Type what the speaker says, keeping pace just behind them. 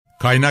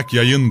Kaynak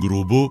Yayın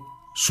Grubu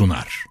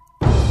sunar.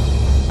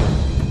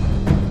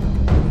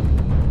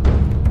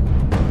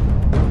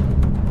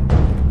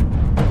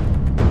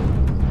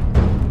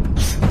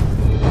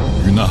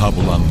 Günaha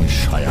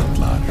bulanmış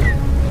hayatlar,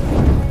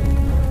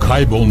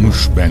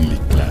 kaybolmuş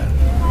benlikler,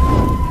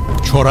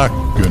 çorak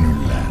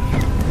gönüller,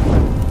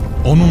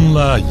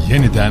 onunla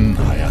yeniden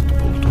hayat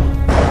buldu.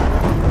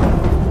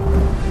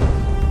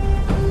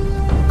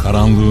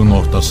 Karanlığın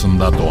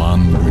ortasında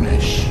doğan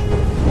güneş,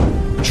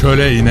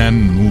 çöle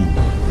inen nur,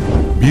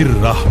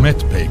 bir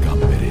rahmet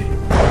peygamberi.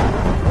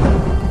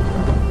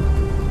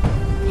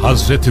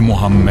 Hazreti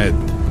Muhammed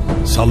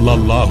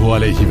sallallahu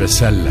aleyhi ve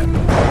sellem,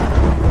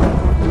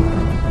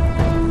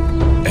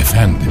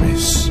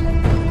 Efendimiz.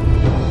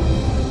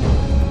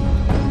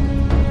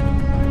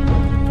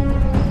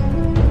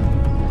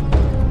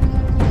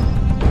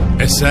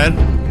 Eser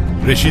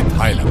Reşit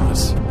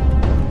Haylamaz.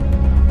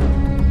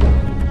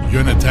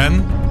 Yöneten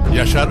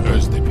Yaşar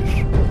Özdemir.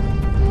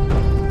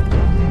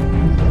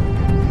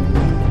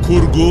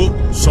 Kurgu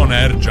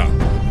Soner Can.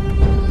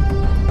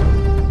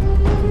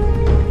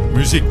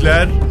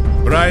 Müzikler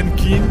Brian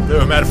Keane ve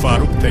Ömer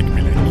Faruk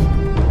Tekbilek.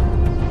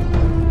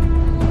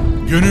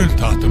 Gönül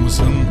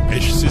tahtımızın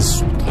eşsiz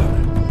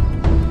sultanı,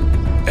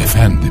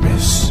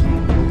 Efendimiz.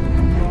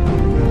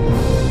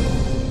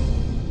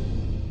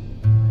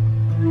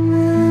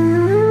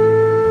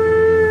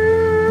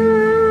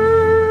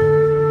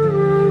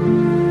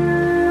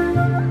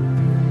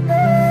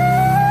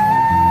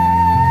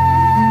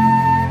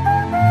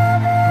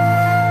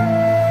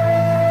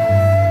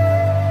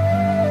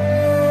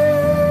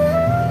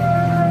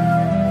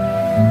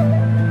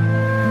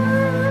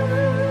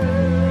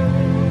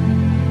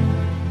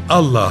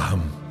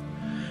 Allah'ım,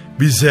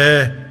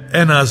 bize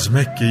en az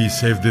Mekke'yi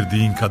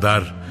sevdirdiğin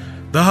kadar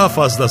daha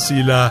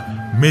fazlasıyla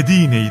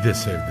Medine'yi de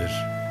sevdir.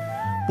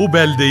 Bu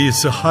beldeyi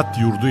sıhhat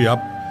yurdu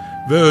yap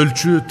ve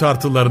ölçü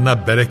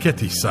tartılarına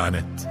bereket ihsan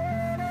et.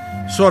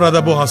 Sonra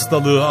da bu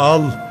hastalığı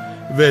al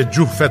ve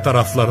Cuhfe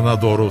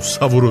taraflarına doğru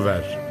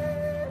savuruver.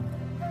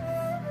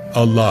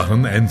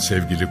 Allah'ın en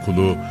sevgili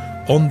kulu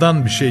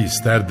ondan bir şey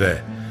ister de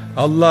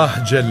Allah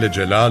Celle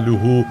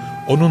Celaluhu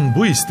onun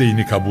bu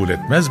isteğini kabul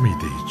etmez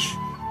miydi hiç?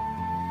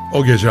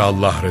 O gece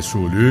Allah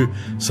Resulü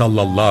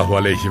sallallahu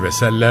aleyhi ve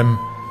sellem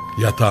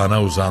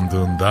yatağına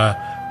uzandığında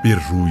bir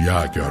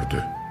rüya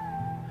gördü.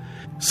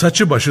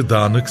 Saçı başı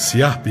dağınık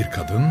siyah bir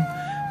kadın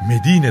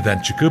Medine'den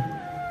çıkıp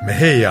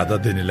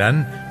Meheyya'da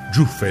denilen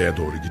Cuhfe'ye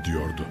doğru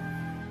gidiyordu.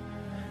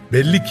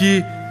 Belli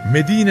ki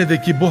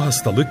Medine'deki bu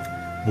hastalık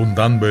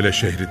bundan böyle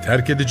şehri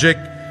terk edecek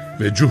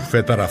ve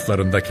Cuhfe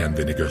taraflarında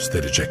kendini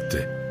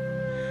gösterecekti.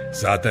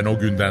 Zaten o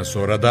günden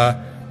sonra da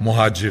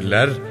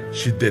muhacirler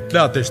şiddetli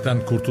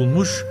ateşten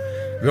kurtulmuş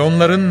ve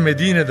onların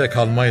Medine'de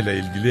kalmayla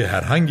ilgili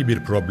herhangi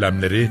bir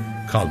problemleri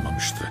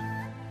kalmamıştı.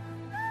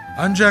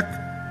 Ancak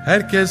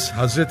herkes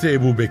Hazreti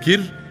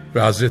Ebubekir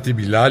ve Hazreti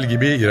Bilal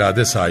gibi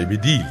irade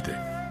sahibi değildi.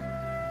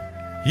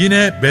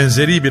 Yine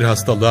benzeri bir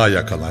hastalığa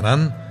yakalanan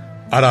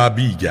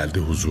Arabi geldi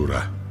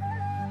huzura.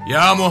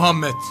 Ya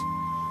Muhammed,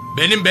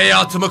 benim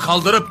beyatımı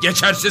kaldırıp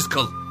geçersiz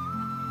kıl.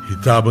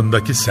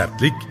 Hitabındaki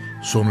sertlik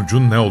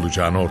sonucun ne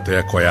olacağını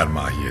ortaya koyar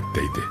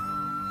mahiyetteydi.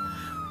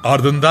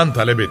 Ardından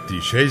talep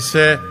ettiği şey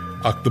ise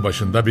aklı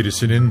başında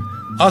birisinin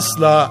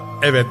asla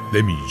evet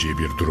demeyeceği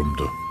bir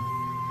durumdu.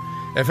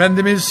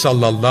 Efendimiz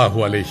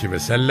sallallahu aleyhi ve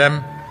sellem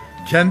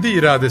kendi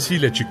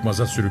iradesiyle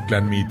çıkmaza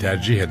sürüklenmeyi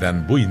tercih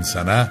eden bu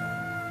insana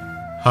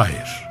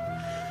 "Hayır,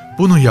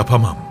 bunu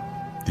yapamam"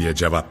 diye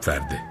cevap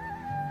verdi.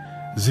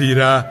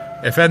 Zira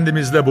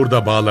Efendimizle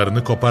burada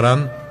bağlarını koparan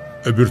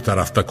öbür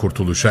tarafta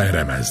kurtuluşa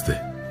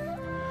eremezdi.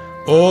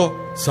 O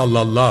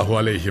sallallahu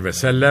aleyhi ve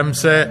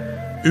sellemse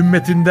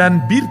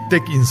ümmetinden bir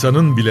tek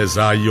insanın bile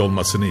zayi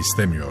olmasını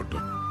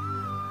istemiyordu.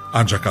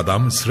 Ancak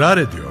adam ısrar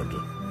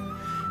ediyordu.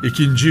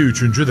 İkinci,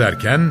 üçüncü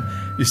derken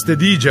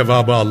istediği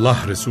cevabı Allah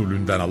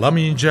Resulünden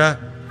alamayınca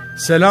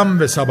selam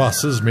ve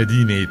sabahsız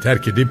Medine'yi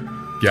terk edip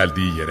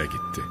geldiği yere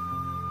gitti.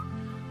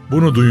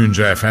 Bunu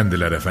duyunca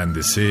efendiler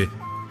efendisi,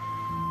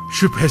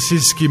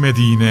 "Şüphesiz ki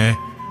Medine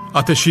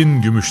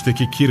ateşin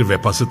gümüşteki kir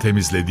ve pası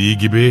temizlediği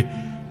gibi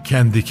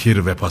kendi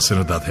kir ve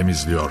pasını da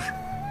temizliyor"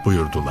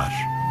 buyurdular.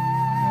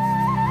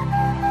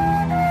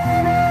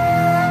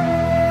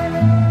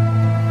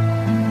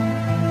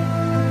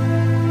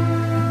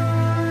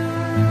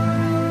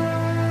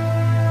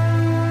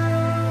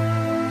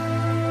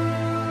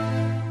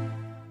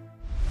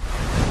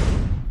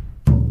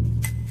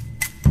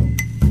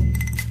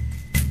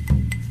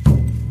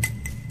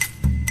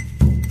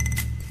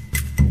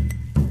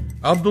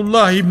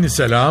 Abdullah İbni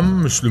Selam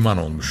Müslüman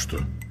olmuştu.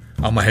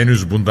 Ama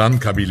henüz bundan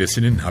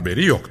kabilesinin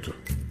haberi yoktu.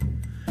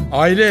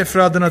 Aile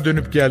efradına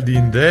dönüp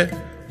geldiğinde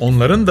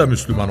onların da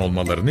Müslüman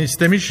olmalarını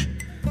istemiş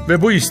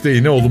ve bu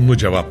isteğine olumlu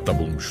cevapta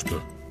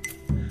bulmuştu.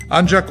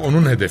 Ancak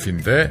onun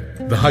hedefinde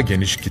daha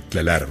geniş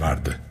kitleler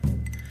vardı.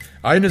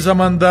 Aynı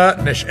zamanda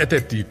neş'et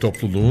ettiği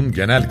topluluğun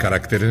genel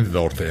karakterini de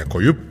ortaya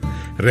koyup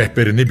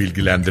rehberini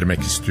bilgilendirmek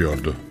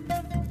istiyordu.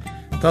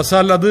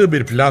 Tasarladığı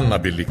bir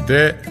planla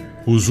birlikte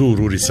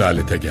huzuru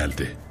risalete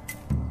geldi.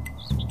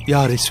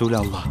 Ya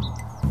Resulallah,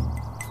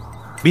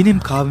 benim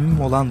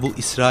kavmim olan bu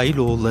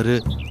İsrailoğulları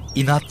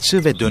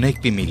inatçı ve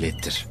dönek bir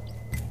millettir.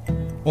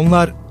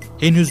 Onlar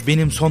henüz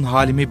benim son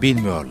halimi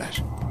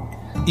bilmiyorlar.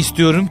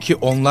 İstiyorum ki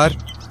onlar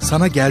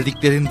sana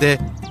geldiklerinde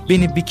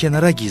beni bir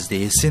kenara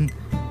gizleyesin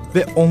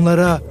ve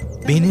onlara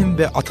benim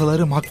ve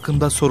atalarım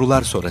hakkında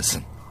sorular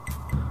sorasın.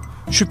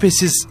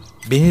 Şüphesiz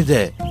beni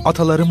de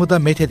atalarımı da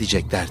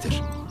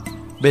methedeceklerdir.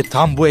 Ve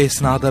tam bu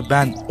esnada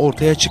ben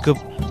ortaya çıkıp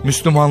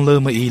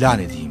Müslümanlığımı ilan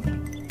edeyim.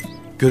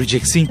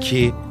 Göreceksin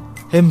ki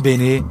hem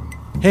beni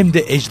hem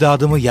de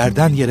ecdadımı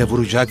yerden yere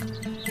vuracak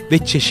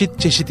ve çeşit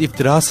çeşit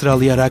iftira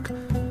sıralayarak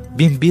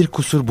 1001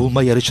 kusur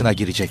bulma yarışına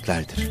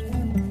gireceklerdir.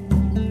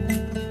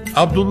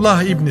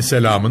 Abdullah İbni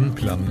Selam'ın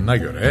planına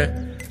göre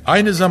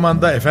aynı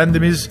zamanda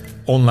Efendimiz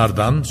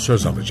onlardan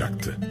söz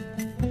alacaktı.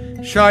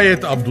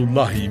 Şayet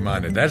Abdullah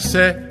iman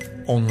ederse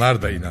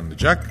onlar da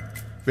inanacak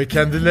ve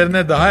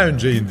kendilerine daha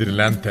önce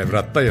indirilen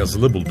Tevrat'ta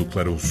yazılı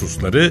buldukları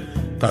hususları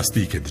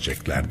tasdik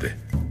edeceklerdi.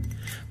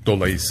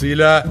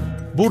 Dolayısıyla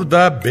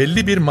burada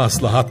belli bir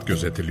maslahat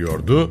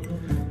gözetiliyordu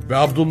ve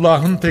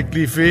Abdullah'ın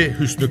teklifi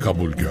hüsnü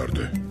kabul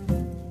gördü.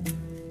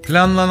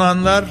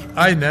 Planlananlar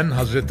aynen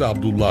Hazreti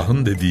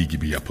Abdullah'ın dediği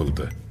gibi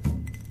yapıldı.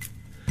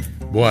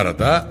 Bu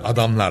arada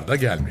adamlar da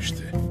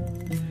gelmişti.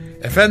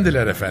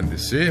 Efendiler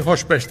efendisi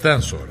hoşbeşten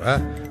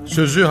sonra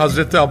sözü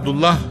Hazreti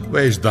Abdullah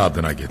ve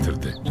ecdadına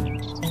getirdi.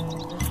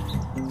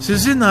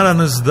 Sizin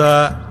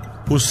aranızda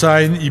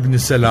Husayn İbni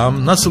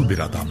Selam nasıl bir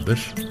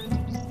adamdır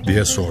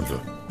diye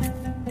sordu.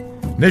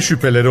 Ne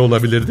şüpheleri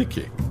olabilirdi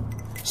ki?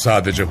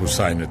 Sadece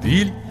Husayn'ı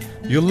değil,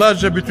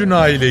 yıllarca bütün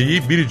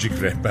aileyi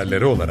biricik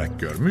rehberleri olarak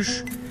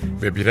görmüş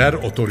ve birer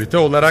otorite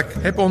olarak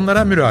hep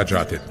onlara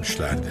müracaat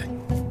etmişlerdi.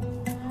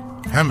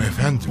 Hem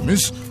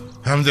Efendimiz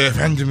hem de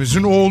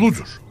Efendimizin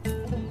oğludur.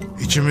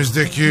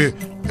 İçimizdeki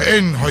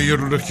en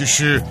hayırlı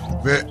kişi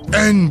ve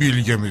en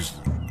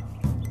bilgemizdir.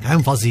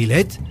 Hem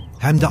fazilet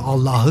hem de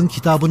Allah'ın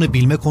kitabını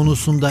bilme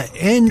konusunda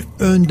en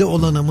önde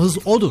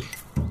olanımız odur.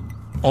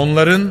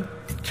 Onların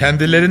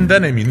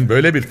kendilerinden emin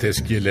böyle bir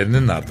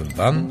tezkiyelerinin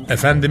ardından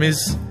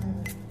Efendimiz,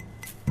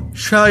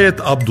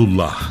 şayet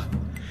Abdullah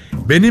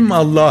benim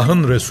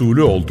Allah'ın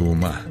Resulü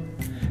olduğuma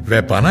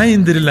ve bana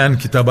indirilen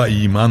kitaba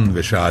iman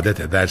ve şehadet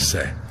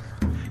ederse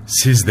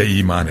siz de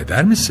iman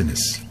eder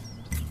misiniz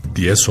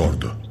diye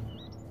sordu.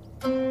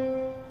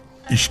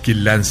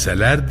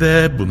 İşkillenseler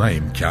de buna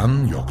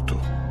imkan yoktu.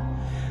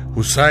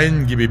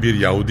 Husayn gibi bir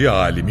Yahudi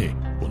alimi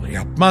bunu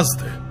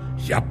yapmazdı,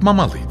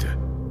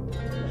 yapmamalıydı.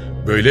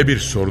 Böyle bir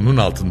sorunun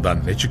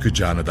altından ne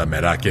çıkacağını da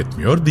merak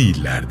etmiyor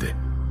değillerdi.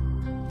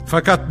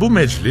 Fakat bu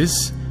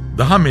meclis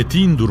daha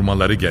metin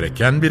durmaları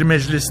gereken bir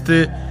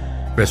meclisti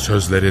ve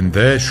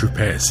sözlerinde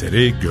şüphe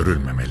eseri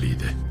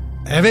görülmemeliydi.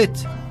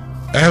 Evet.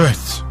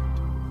 Evet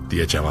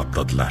diye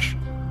cevapladılar.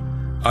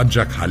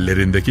 Ancak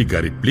hallerindeki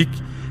gariplik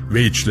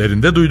ve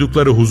içlerinde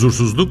duydukları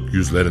huzursuzluk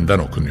yüzlerinden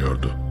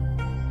okunuyordu.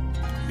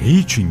 Ne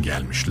için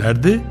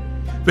gelmişlerdi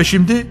ve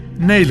şimdi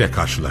neyle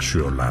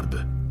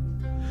karşılaşıyorlardı?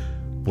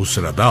 Bu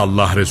sırada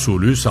Allah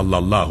Resulü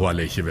sallallahu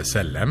aleyhi ve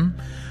sellem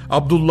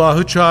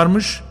Abdullah'ı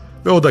çağırmış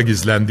ve o da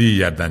gizlendiği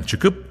yerden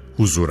çıkıp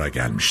huzura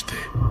gelmişti.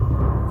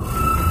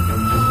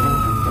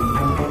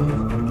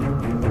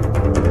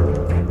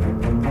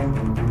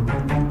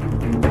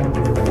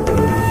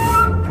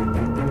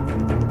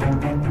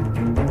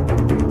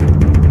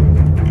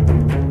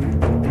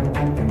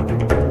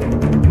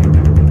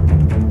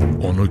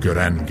 Onu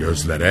gören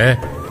gözlere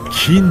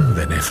kin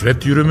ve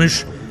nefret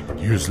yürümüş,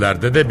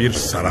 yüzlerde de bir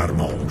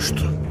sararma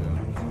olmuştu.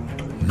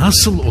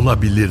 Nasıl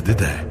olabilirdi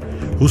de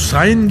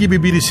Husayn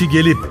gibi birisi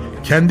gelip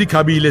kendi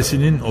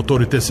kabilesinin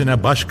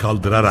otoritesine baş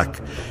kaldırarak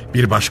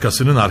bir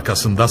başkasının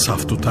arkasında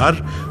saf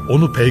tutar,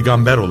 onu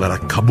peygamber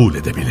olarak kabul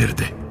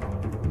edebilirdi?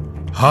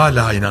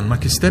 Hala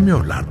inanmak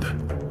istemiyorlardı.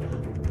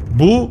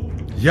 Bu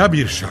ya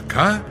bir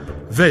şaka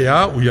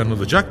veya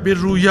uyanılacak bir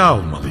rüya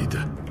olmalıydı.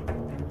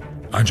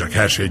 Ancak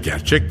her şey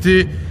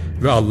gerçekti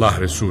ve Allah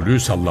Resulü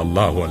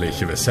sallallahu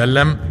aleyhi ve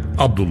sellem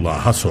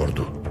Abdullah'a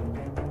sordu.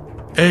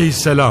 Ey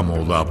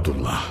Selamoğlu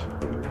Abdullah,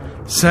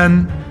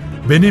 sen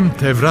benim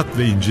Tevrat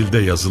ve İncil'de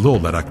yazılı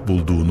olarak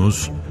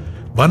bulduğunuz,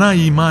 bana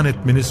iman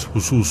etmeniz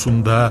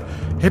hususunda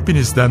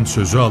hepinizden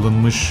sözü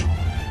alınmış,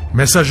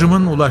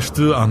 mesajımın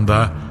ulaştığı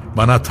anda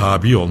bana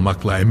tabi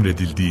olmakla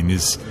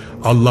emredildiğiniz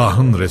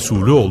Allah'ın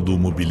Resulü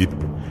olduğumu bilip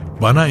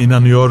bana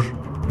inanıyor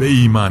ve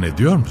iman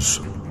ediyor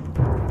musun?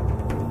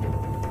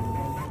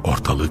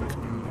 Ortalık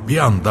bir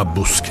anda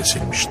buz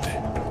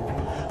kesilmişti.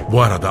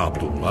 Bu arada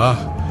Abdullah,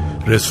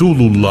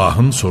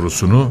 Resulullah'ın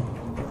sorusunu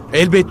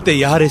Elbette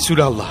ya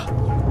Resulallah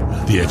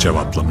diye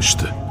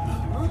cevaplamıştı.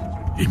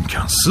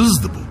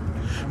 İmkansızdı bu.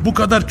 Bu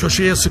kadar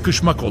köşeye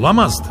sıkışmak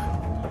olamazdı.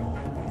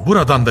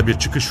 Buradan da bir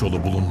çıkış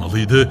yolu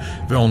bulunmalıydı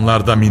ve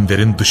onlar da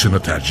minderin dışını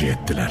tercih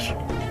ettiler.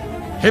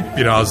 Hep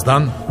bir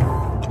ağızdan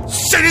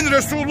senin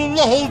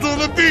Resulullah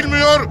olduğunu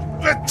bilmiyor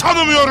ve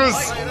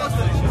tanımıyoruz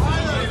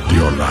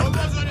diyorlardı.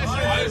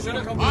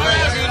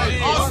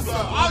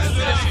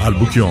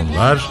 Halbuki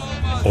onlar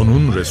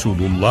onun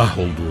Resulullah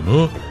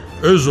olduğunu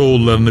öz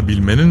oğullarını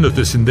bilmenin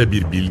ötesinde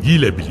bir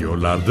bilgiyle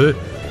biliyorlardı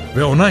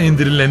ve ona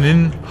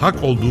indirilenin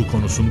hak olduğu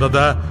konusunda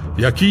da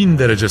yakîn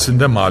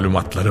derecesinde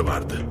malumatları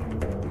vardı.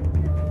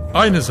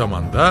 Aynı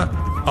zamanda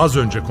az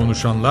önce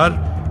konuşanlar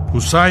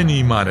Husayn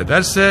iman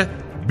ederse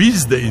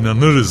biz de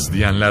inanırız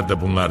diyenler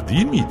de bunlar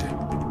değil miydi?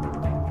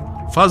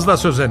 Fazla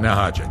söze ne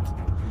hacet?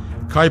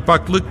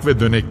 Kaypaklık ve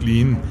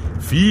dönekliğin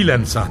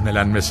fiilen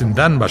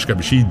sahnelenmesinden başka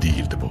bir şey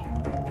değildi bu.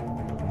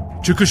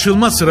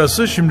 Çıkışılma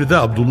sırası şimdi de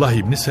Abdullah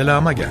İbni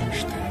Selam'a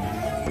gelmişti.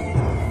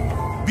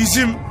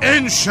 Bizim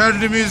en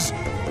şerlimiz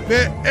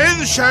ve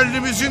en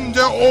şerlimizin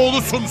de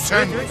oğlusun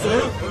sen.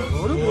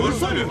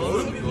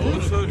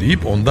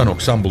 Deyip ondan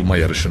noksan bulma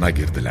yarışına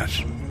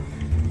girdiler.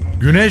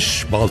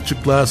 Güneş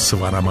balçıkla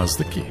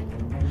sıvanamazdı ki.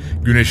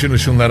 Güneşin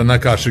ışınlarına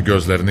karşı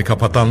gözlerini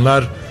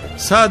kapatanlar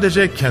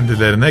sadece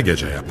kendilerine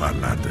gece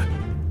yaparlardı.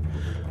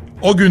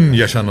 O gün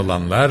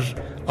yaşanılanlar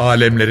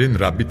alemlerin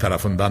Rabbi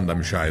tarafından da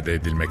müşahede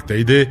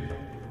edilmekteydi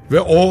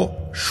ve o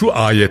şu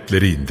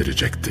ayetleri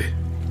indirecekti.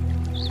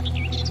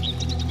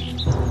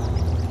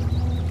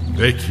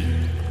 Peki,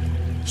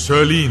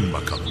 söyleyin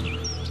bakalım.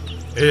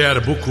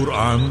 Eğer bu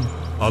Kur'an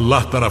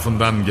Allah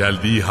tarafından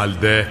geldiği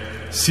halde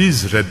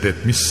siz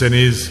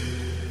reddetmişseniz,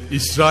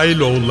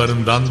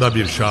 İsrailoğullarından da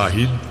bir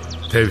şahit,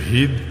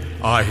 tevhid,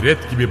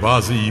 ahiret gibi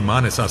bazı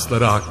iman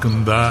esasları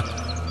hakkında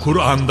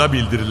Kur'an'da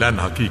bildirilen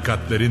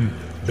hakikatlerin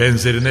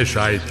benzerine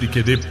şahitlik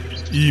edip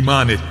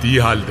iman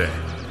ettiği halde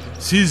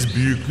siz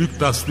büyüklük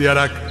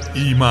taslayarak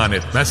iman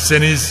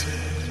etmezseniz,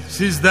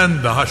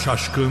 sizden daha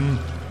şaşkın,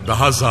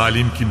 daha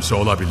zalim kimse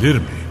olabilir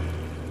mi?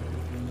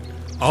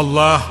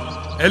 Allah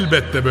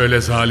elbette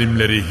böyle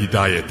zalimleri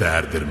hidayete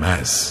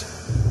erdirmez.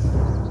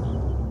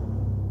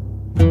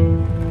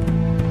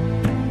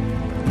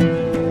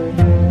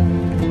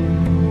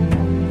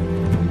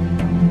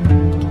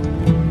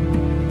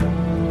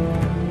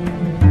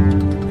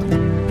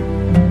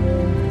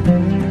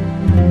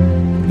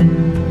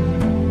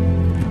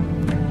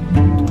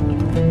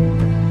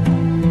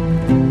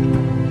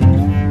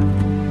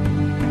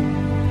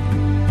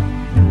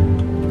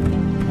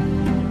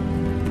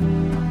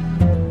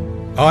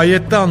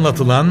 Ayette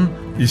anlatılan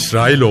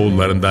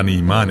İsrailoğullarından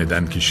iman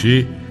eden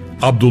kişi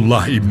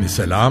Abdullah İbni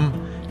Selam,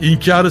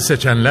 inkarı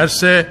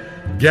seçenlerse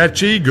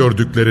gerçeği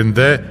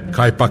gördüklerinde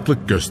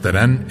kaypaklık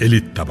gösteren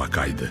elit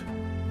tabakaydı.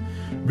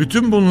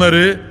 Bütün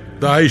bunları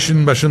daha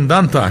işin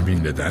başından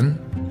tahmin eden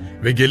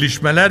ve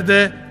gelişmeler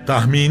de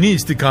tahmini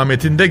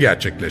istikametinde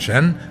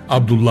gerçekleşen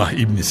Abdullah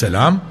İbni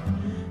Selam,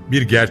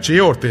 bir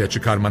gerçeği ortaya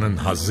çıkarmanın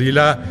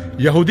hazzıyla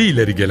Yahudi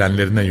ileri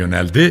gelenlerine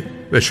yöneldi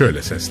ve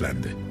şöyle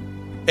seslendi.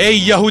 Ey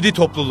Yahudi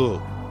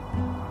topluluğu!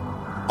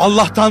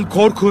 Allah'tan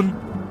korkun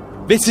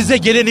ve size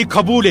geleni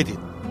kabul edin.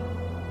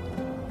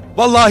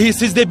 Vallahi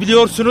siz de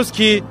biliyorsunuz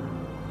ki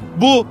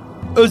bu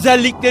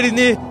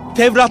özelliklerini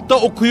Tevrat'ta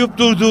okuyup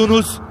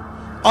durduğunuz,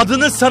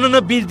 adını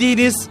sanını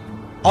bildiğiniz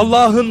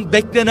Allah'ın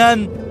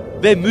beklenen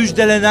ve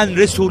müjdelenen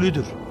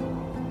Resulüdür.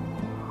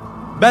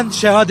 Ben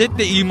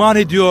şehadetle iman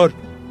ediyor,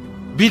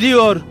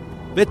 biliyor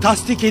ve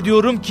tasdik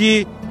ediyorum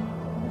ki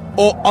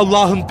o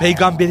Allah'ın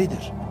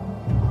peygamberidir.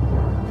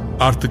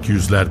 Artık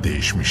yüzler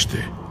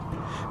değişmişti.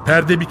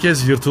 Perde bir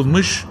kez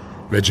yırtılmış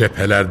ve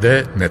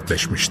cephelerde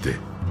netleşmişti.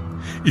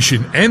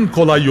 İşin en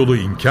kolay yolu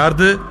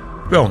inkardı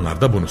ve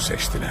onlar da bunu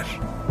seçtiler.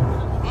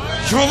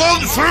 Yalan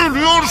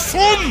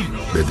söylüyorsun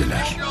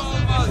dediler.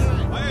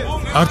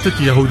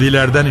 Artık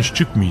Yahudilerden iş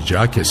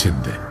çıkmayacağı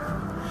kesindi.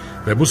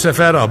 Ve bu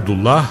sefer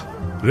Abdullah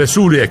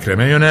Resul-i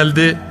Ekrem'e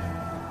yöneldi.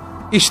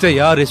 İşte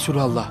ya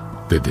Resulallah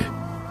dedi.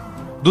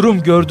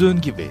 Durum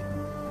gördüğün gibi.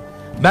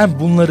 Ben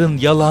bunların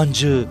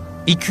yalancı,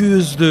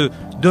 ikiyüzlü,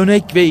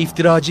 dönek ve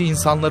iftiracı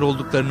insanlar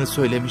olduklarını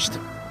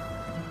söylemiştim.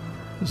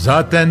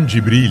 Zaten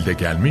Cibril de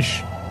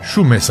gelmiş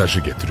şu mesajı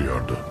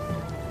getiriyordu.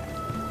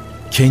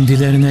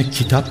 Kendilerine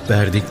kitap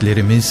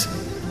verdiklerimiz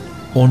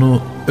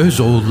onu öz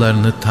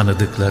oğullarını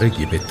tanıdıkları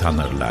gibi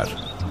tanırlar.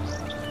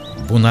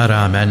 Buna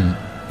rağmen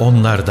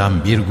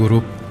onlardan bir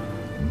grup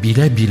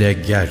bile bile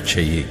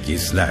gerçeği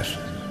gizler.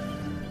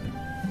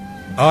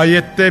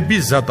 Ayette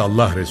bizzat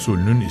Allah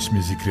Resulü'nün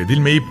ismi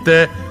zikredilmeyip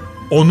de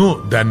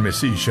onu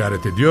denmesi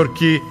işaret ediyor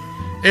ki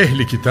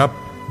ehli kitap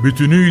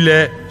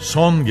bütünüyle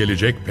son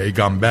gelecek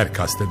peygamber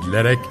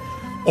kastedilerek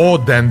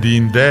o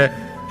dendiğinde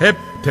hep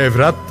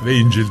Tevrat ve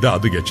İncil'de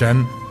adı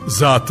geçen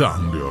zatı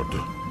anlıyordu.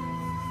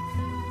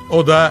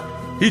 O da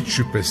hiç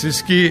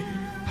şüphesiz ki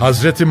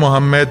Hazreti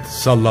Muhammed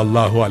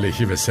sallallahu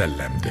aleyhi ve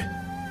sellem'di.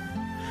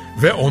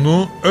 Ve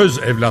onu öz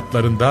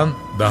evlatlarından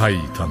daha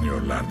iyi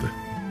tanıyorlardı.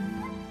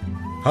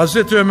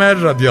 Hazreti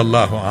Ömer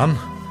radıyallahu anh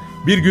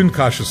bir gün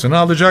karşısına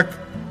alacak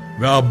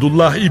ve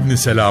Abdullah İbni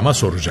Selam'a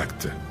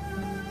soracaktı.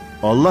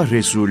 Allah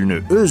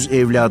Resulü'nü öz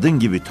evladın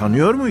gibi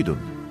tanıyor muydun?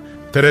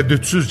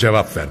 Tereddütsüz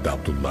cevap verdi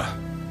Abdullah.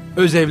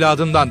 Öz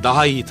evladından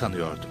daha iyi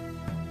tanıyordum.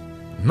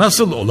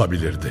 Nasıl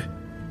olabilirdi?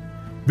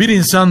 Bir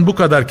insan bu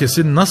kadar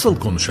kesin nasıl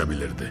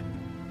konuşabilirdi?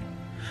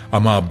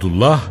 Ama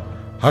Abdullah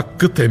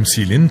hakkı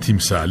temsilin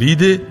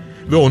timsaliydi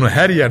ve onu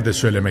her yerde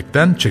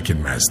söylemekten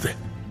çekinmezdi.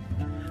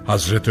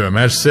 Hazreti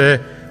Ömer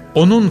ise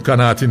onun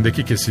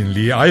kanaatindeki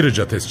kesinliği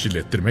ayrıca tescil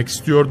ettirmek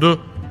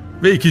istiyordu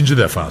ve ikinci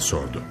defa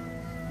sordu.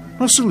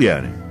 Nasıl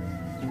yani?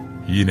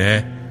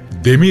 Yine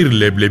demir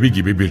leblebi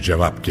gibi bir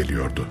cevap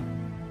geliyordu.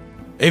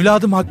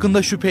 Evladım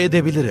hakkında şüphe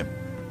edebilirim.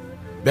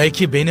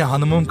 Belki beni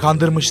hanımım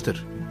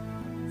kandırmıştır.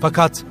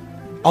 Fakat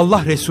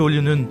Allah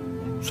Resulü'nün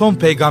son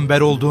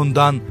peygamber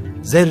olduğundan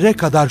zerre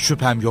kadar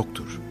şüphem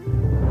yoktur.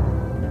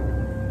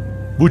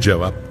 Bu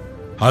cevap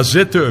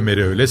Hazreti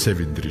Ömer'i öyle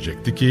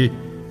sevindirecekti ki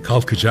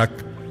kalkacak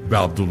ve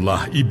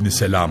Abdullah İbni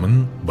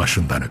Selam'ın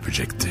başından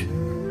öpecekti.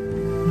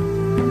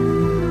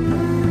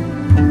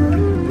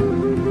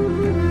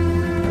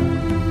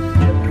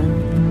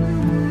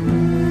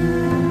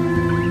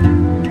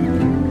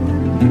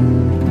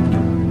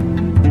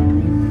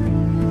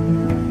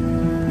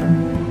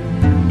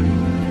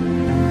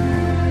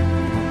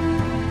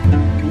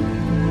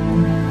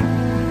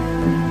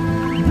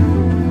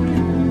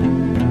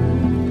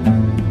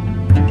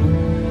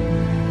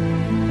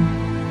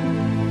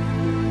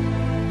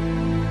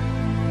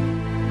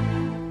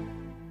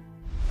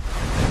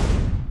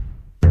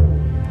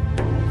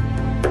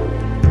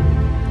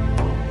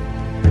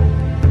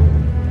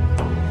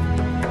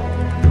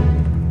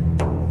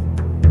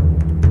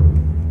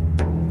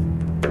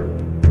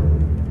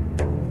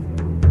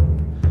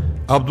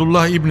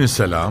 Abdullah İbni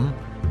Selam,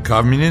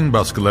 kavminin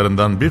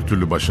baskılarından bir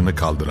türlü başını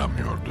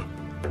kaldıramıyordu.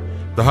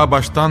 Daha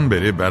baştan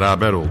beri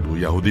beraber olduğu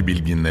Yahudi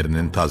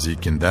bilginlerinin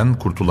tazikinden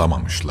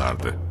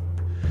kurtulamamışlardı.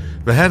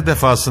 Ve her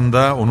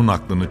defasında onun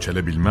aklını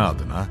çelebilme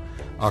adına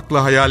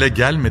akla hayale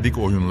gelmedik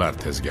oyunlar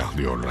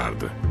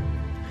tezgahlıyorlardı.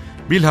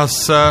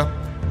 Bilhassa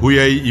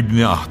Huyey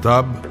İbni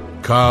Ahtab,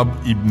 Kab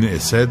İbni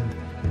Esed,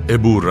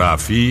 Ebu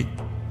Rafi,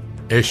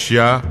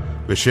 Eşya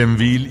ve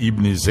Şemvil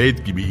İbni Zeyd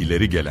gibi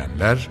ileri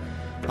gelenler,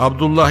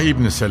 Abdullah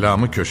İbni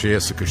Selam'ı köşeye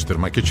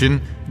sıkıştırmak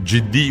için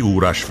ciddi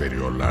uğraş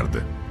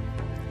veriyorlardı.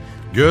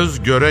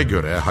 Göz göre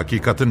göre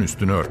hakikatin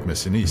üstünü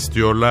örtmesini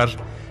istiyorlar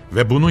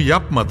ve bunu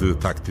yapmadığı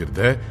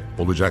takdirde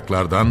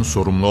olacaklardan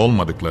sorumlu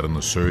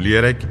olmadıklarını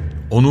söyleyerek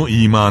onu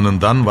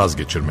imanından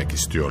vazgeçirmek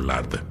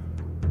istiyorlardı.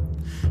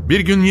 Bir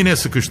gün yine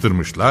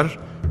sıkıştırmışlar,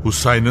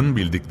 Husayn'ın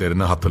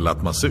bildiklerini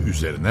hatırlatması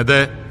üzerine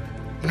de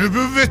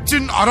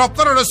 "Nübüvvetin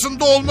Araplar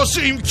arasında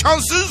olması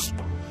imkansız.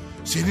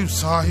 Senin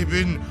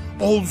sahibin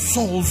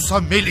olsa olsa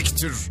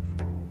meliktir"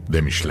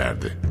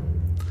 demişlerdi.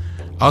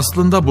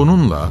 Aslında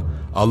bununla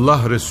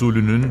Allah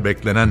Resulü'nün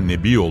beklenen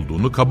nebi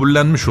olduğunu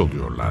kabullenmiş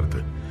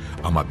oluyorlardı.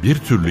 Ama bir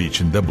türlü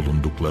içinde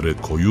bulundukları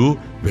koyu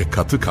ve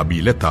katı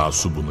kabile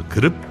taassubunu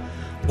kırıp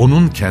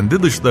onun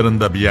kendi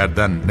dışlarında bir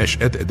yerden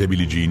neş'et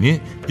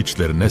edebileceğini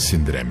içlerine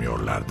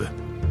sindiremiyorlardı.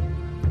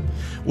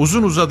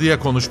 Uzun uzadıya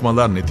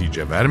konuşmalar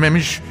netice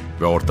vermemiş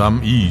ve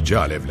ortam iyice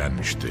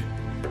alevlenmişti.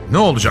 Ne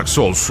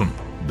olacaksa olsun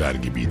der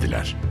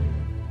gibiydiler.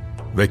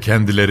 Ve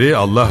kendileri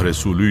Allah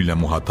Resulü ile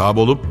muhatap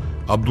olup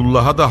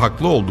Abdullah'a da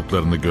haklı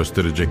olduklarını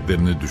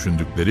göstereceklerini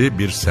düşündükleri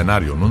bir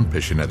senaryonun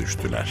peşine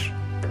düştüler.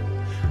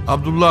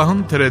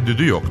 Abdullah'ın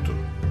tereddüdü yoktu.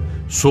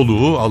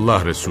 Soluğu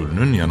Allah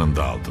Resulü'nün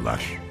yanında aldılar.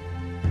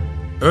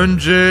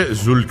 Önce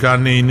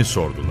Zülkarneyn'i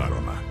sordular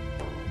ona.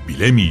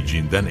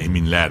 Bilemeyeceğinden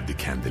eminlerdi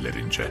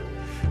kendilerince.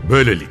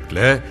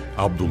 Böylelikle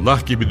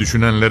Abdullah gibi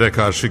düşünenlere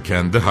karşı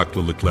kendi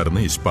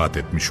haklılıklarını ispat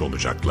etmiş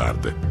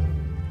olacaklardı.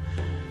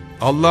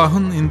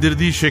 Allah'ın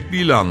indirdiği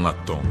şekliyle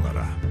anlattı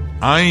onlara.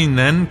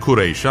 Aynen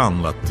Kureyş'e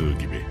anlattığı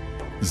gibi.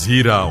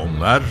 Zira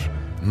onlar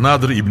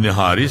Nadr İbni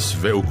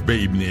Haris ve Ukbe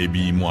İbni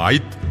Ebi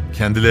Muayt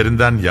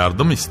kendilerinden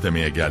yardım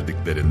istemeye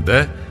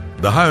geldiklerinde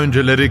daha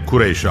önceleri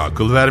Kureyş'e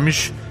akıl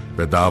vermiş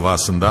ve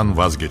davasından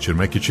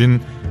vazgeçirmek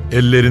için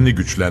ellerini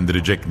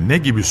güçlendirecek ne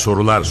gibi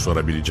sorular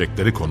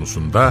sorabilecekleri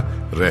konusunda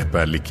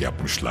rehberlik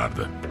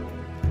yapmışlardı.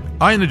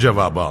 Aynı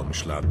cevabı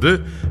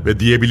almışlardı ve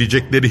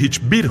diyebilecekleri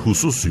hiçbir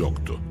husus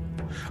yoktu.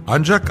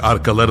 Ancak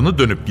arkalarını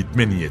dönüp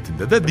gitme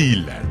niyetinde de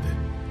değillerdi.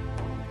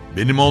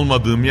 Benim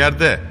olmadığım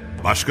yerde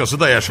başkası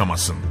da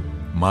yaşamasın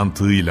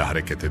mantığıyla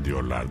hareket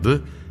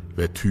ediyorlardı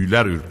ve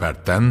tüyler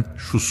ürperten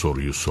şu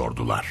soruyu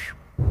sordular.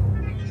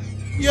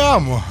 Ya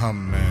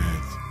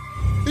Muhammed,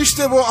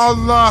 işte bu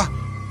Allah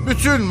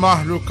bütün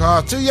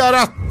mahlukatı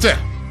yarattı.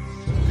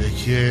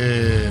 Peki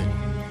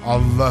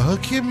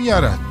Allah'ı kim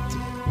yarattı?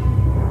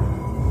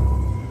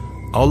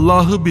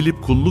 Allah'ı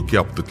bilip kulluk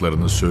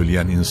yaptıklarını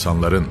söyleyen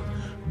insanların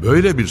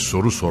böyle bir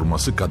soru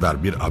sorması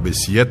kadar bir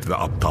abesiyet ve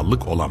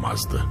aptallık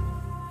olamazdı.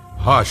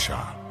 Haşa,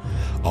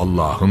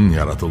 Allah'ın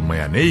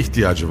yaratılmaya ne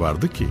ihtiyacı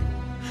vardı ki?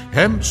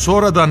 Hem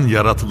sonradan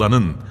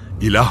yaratılanın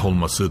ilah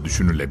olması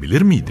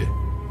düşünülebilir miydi?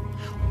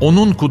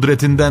 Onun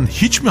kudretinden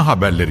hiç mi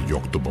haberleri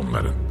yoktu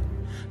bunların?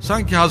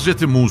 Sanki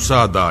Hazreti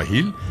Musa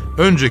dahil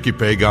önceki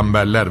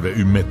peygamberler ve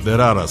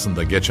ümmetleri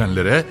arasında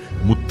geçenlere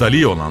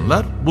muttali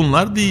olanlar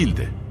bunlar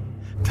değildi.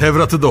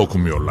 Tevrat'ı da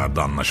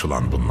okumuyorlardı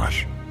anlaşılan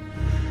bunlar.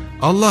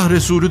 Allah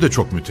Resulü de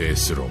çok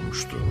müteessir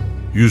olmuştu.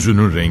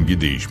 Yüzünün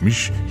rengi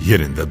değişmiş,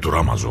 yerinde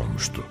duramaz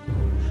olmuştu.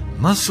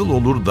 Nasıl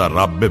olur da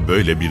Rabbe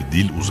böyle bir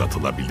dil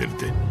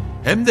uzatılabilirdi?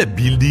 Hem de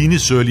bildiğini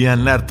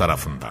söyleyenler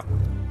tarafından.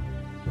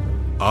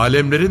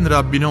 Alemlerin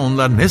Rabbini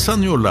onlar ne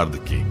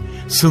sanıyorlardı ki?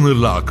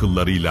 sınırlı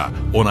akıllarıyla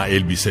ona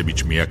elbise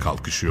biçmeye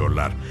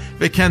kalkışıyorlar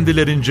ve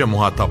kendilerince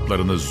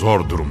muhataplarını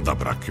zor durumda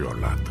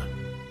bırakıyorlardı.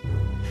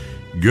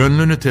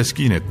 Gönlünü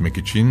teskin etmek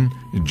için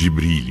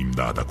Cibril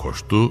imdada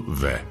koştu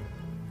ve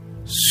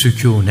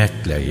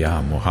 "Sükûnetle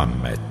ya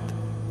Muhammed"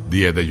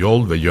 diye de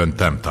yol ve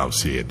yöntem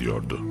tavsiye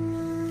ediyordu.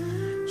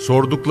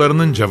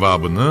 Sorduklarının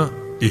cevabını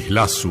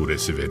İhlas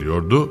suresi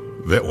veriyordu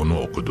ve onu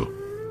okudu.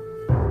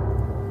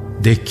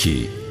 "De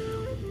ki,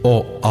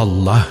 o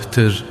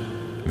Allah'tır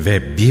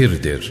ve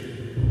birdir."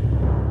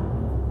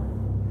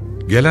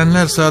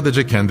 Gelenler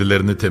sadece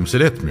kendilerini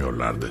temsil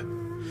etmiyorlardı.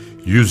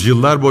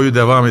 Yüzyıllar boyu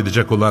devam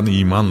edecek olan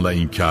imanla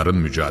inkarın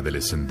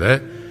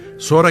mücadelesinde,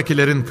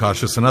 sonrakilerin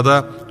karşısına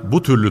da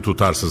bu türlü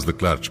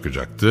tutarsızlıklar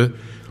çıkacaktı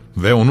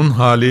ve onun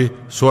hali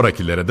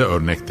sonrakilere de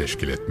örnek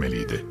teşkil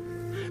etmeliydi.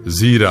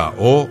 Zira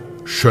o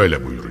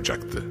şöyle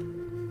buyuracaktı: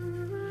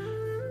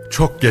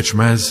 "Çok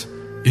geçmez,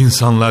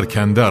 insanlar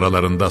kendi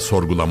aralarında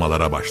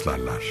sorgulamalara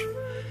başlarlar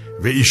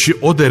ve işi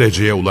o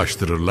dereceye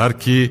ulaştırırlar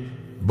ki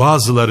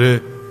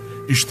bazıları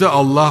işte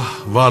Allah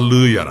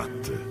varlığı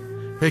yarattı.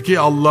 Peki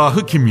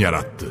Allah'ı kim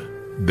yarattı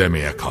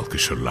demeye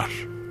kalkışırlar."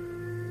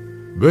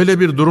 Böyle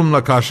bir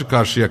durumla karşı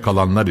karşıya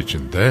kalanlar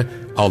için de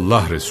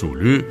Allah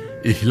Resulü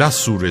İhlas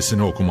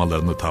suresini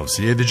okumalarını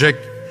tavsiye edecek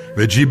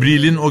ve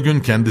Cibril'in o gün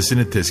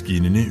kendisini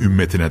teskinini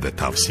ümmetine de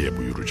tavsiye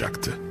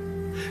buyuracaktı.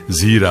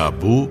 Zira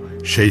bu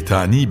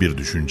şeytani bir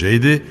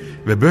düşünceydi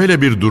ve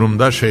böyle bir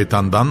durumda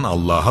şeytandan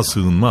Allah'a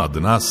sığınma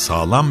adına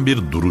sağlam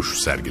bir duruş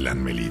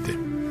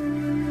sergilenmeliydi.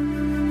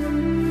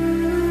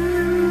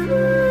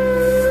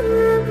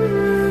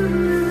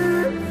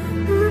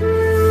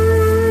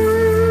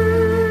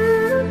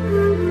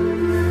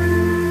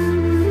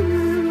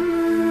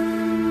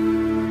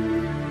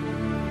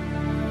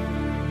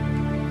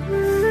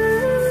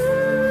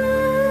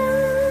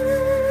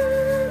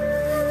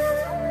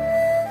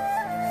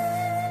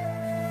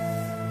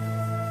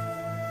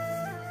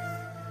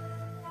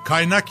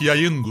 Kaynak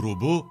Yayın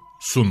Grubu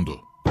sundu.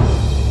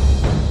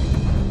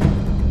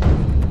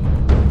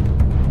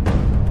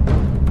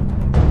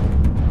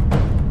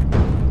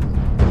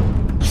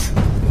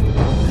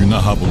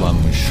 Günaha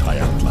bulanmış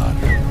hayatlar,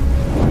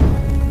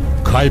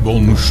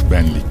 kaybolmuş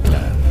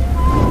benlikler,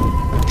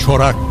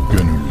 çorak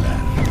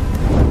gönüller,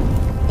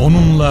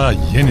 onunla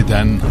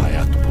yeniden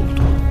hayat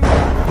buldu.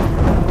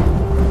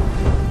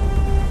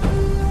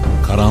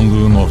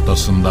 Karanlığın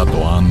ortasında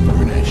doğan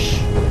güneş,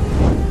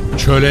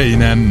 çöle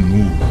inen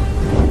nur,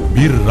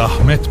 bir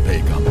rahmet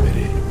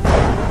peygamberi.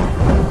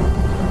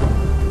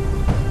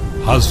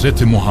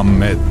 Hazreti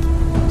Muhammed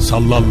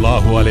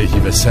sallallahu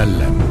aleyhi ve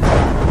sellem,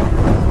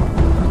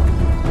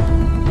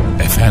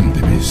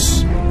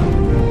 Efendimiz